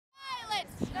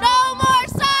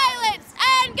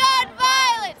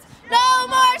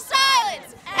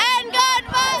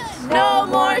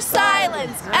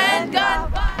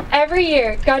Every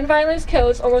year, gun violence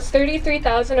kills almost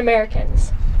 33,000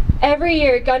 Americans. Every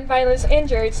year, gun violence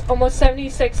injures almost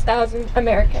 76,000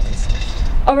 Americans.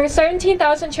 Over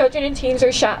 17,000 children and teens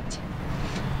are shot.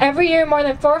 Every year, more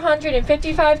than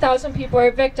 455,000 people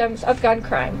are victims of gun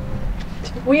crime.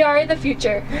 We are the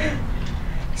future.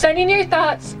 Sending your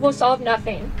thoughts will solve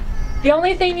nothing. The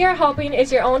only thing you're helping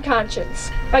is your own conscience,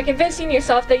 by convincing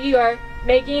yourself that you are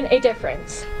making a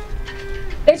difference.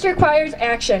 This requires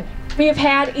action. We have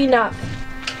had enough.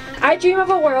 I dream of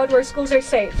a world where schools are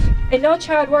safe, and no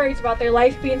child worries about their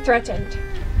life being threatened.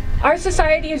 Our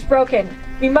society is broken.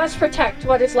 We must protect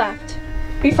what is left.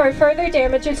 Before further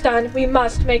damage is done, we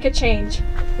must make a change.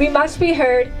 We must be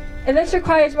heard, and this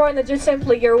requires more than just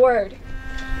simply your word.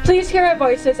 Please hear our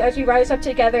voices as we rise up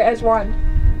together as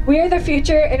one. We are the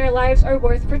future, and our lives are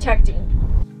worth protecting.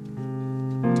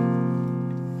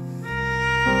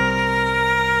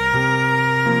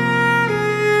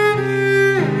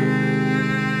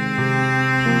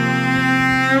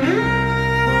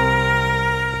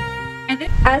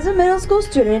 As a middle school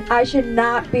student, I should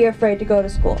not be afraid to go to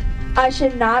school. I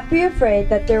should not be afraid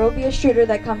that there will be a shooter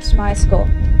that comes to my school.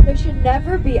 There should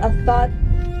never be a thought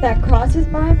that crosses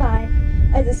my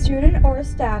mind as a student or a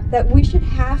staff that we should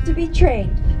have to be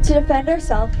trained to defend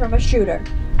ourselves from a shooter.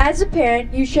 As a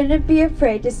parent, you shouldn't be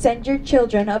afraid to send your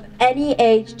children of any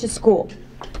age to school.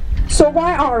 So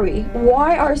why are we?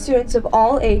 Why are students of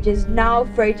all ages now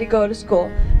afraid to go to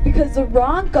school? Because the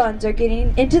wrong guns are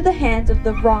getting into the hands of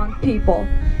the wrong people.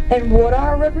 And what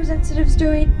are our representatives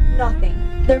doing? Nothing.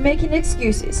 They're making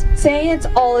excuses, saying it's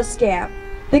all a scam.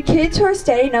 The kids who are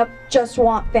standing up just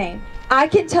want fame. I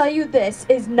can tell you this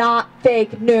is not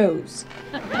fake news.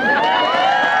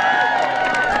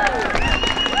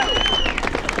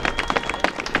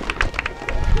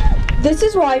 This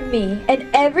is why me and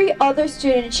every other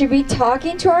student should be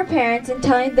talking to our parents and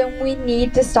telling them we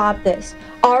need to stop this.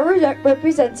 Our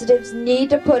representatives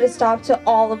need to put a stop to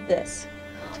all of this.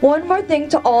 One more thing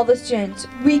to all the students,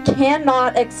 we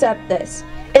cannot accept this.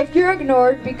 If you're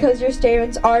ignored because your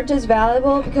statements aren't as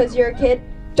valuable because you're a kid,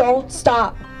 don't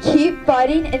stop. Keep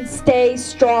fighting and stay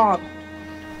strong.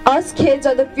 Us kids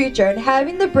are the future, and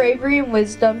having the bravery and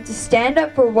wisdom to stand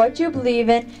up for what you believe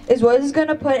in is what is going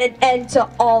to put an end to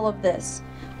all of this.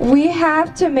 We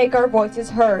have to make our voices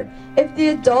heard. If the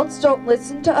adults don't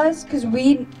listen to us, because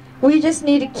we just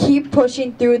need to keep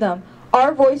pushing through them.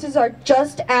 Our voices are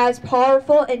just as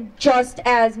powerful and just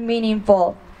as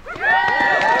meaningful.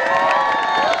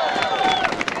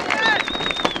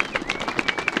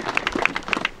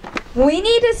 We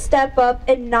need to step up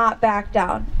and not back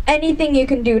down. Anything you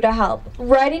can do to help.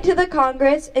 Writing to the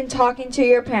Congress and talking to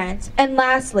your parents. And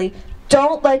lastly,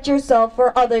 don't let yourself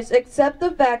or others accept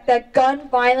the fact that gun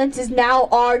violence is now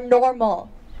our normal.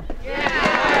 Yeah.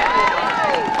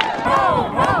 Ho,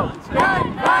 ho.